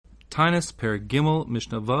Taanis, Per Gimel,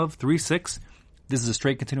 Mishnah Vav 3:6. This is a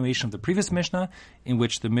straight continuation of the previous Mishnah, in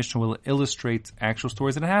which the Mishnah will illustrate actual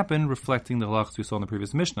stories that happened, reflecting the halachas we saw in the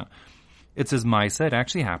previous Mishnah. It says, Ma'aseh, it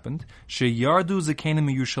actually happened, Sheyardu Zakenim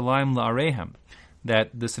Yerushalayim La'arehem, that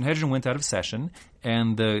the Sanhedrin went out of session,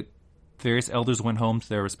 and the various elders went home to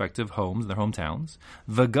their respective homes, their hometowns.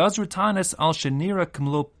 V'gazru Taanis al Shenira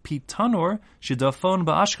Kamlo Pitanor Shidafon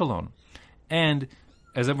Ba'ashkelon. And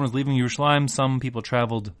as everyone was leaving Yerushalayim, some people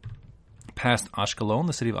traveled past Ashkelon.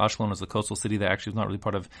 The city of Ashkelon is the coastal city that actually was not really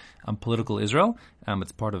part of political Israel.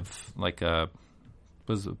 It's part of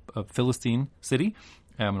was a Philistine city.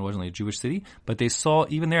 It wasn't really a Jewish city. But they saw,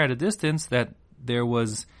 even there at a distance, that there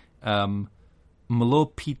was Malo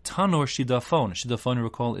Pitanor Shidafon. Shidafon, you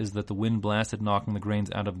recall, is that the wind blasted, knocking the grains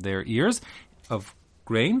out of their ears of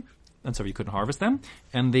grain, and so you couldn't harvest them.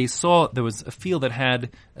 And they saw there was a field that had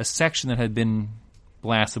a section that had been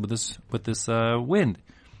blasted with this wind.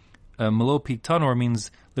 Malo Pitanor means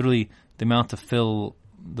literally the amount to fill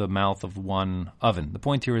the mouth of one oven. The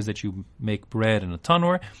point here is that you make bread in a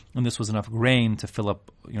tanor, and this was enough grain to fill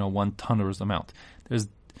up, one tanor's amount. There's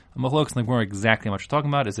a machlokes in the Gemara exactly how much we're talking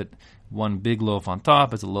about. Is it one big loaf on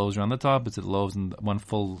top? Is it loaves around the top? Is it loaves in one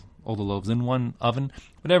full, all the loaves in one oven?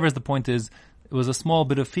 Whatever is the point is, it was a small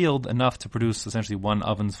bit of field, enough to produce essentially one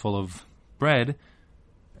oven's full of bread,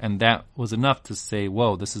 and that was enough to say,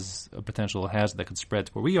 whoa, this is a potential hazard that could spread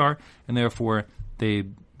to where we are, and therefore they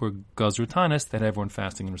were Gazru Taanis, that everyone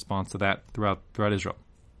fasting in response to that throughout Israel.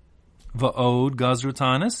 Va'od Gazru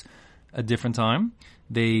Taanis, a different time,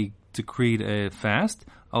 they decreed a fast,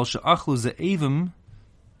 al she'achlu ze'evim,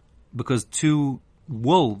 because two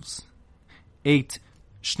wolves ate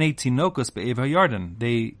shnei tinokos be'ever hayarden.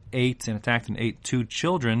 They ate and attacked and ate two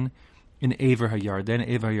children in Ever HaYarden.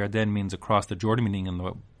 Ever HaYarden means across the Jordan, meaning in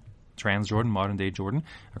the Trans-Jordan, modern-day Jordan,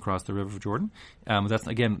 across the river of Jordan. That's,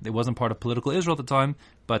 again, it wasn't part of political Israel at the time,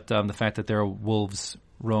 but the fact that there are wolves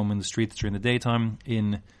roam in the streets during the daytime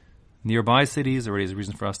in nearby cities already is a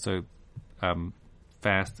reason for us to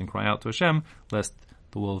fast and cry out to Hashem, lest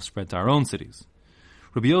the wolves spread to our own cities.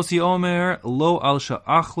 Rabbi Yossi Omer, Lo al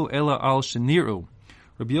sha'achlu ela al sheniru.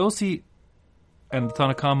 Rabbi Yossi and the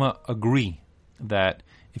Tanna Kama agree that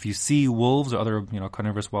if you see wolves or other,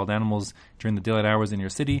 carnivorous wild animals during the daylight hours in your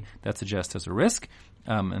city, that suggests there's a risk,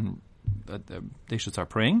 and they should start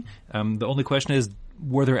praying. The only question is,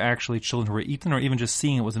 were there actually children who were eaten, or even just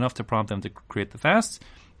seeing it was enough to prompt them to create the fast?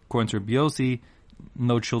 According to Rabbi Yossi,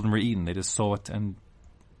 no children were eaten. They just saw it and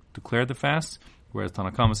declared the fast, whereas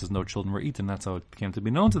Tanna Kama says no children were eaten. That's how it came to be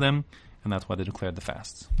known to them, and that's why they declared the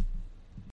fasts.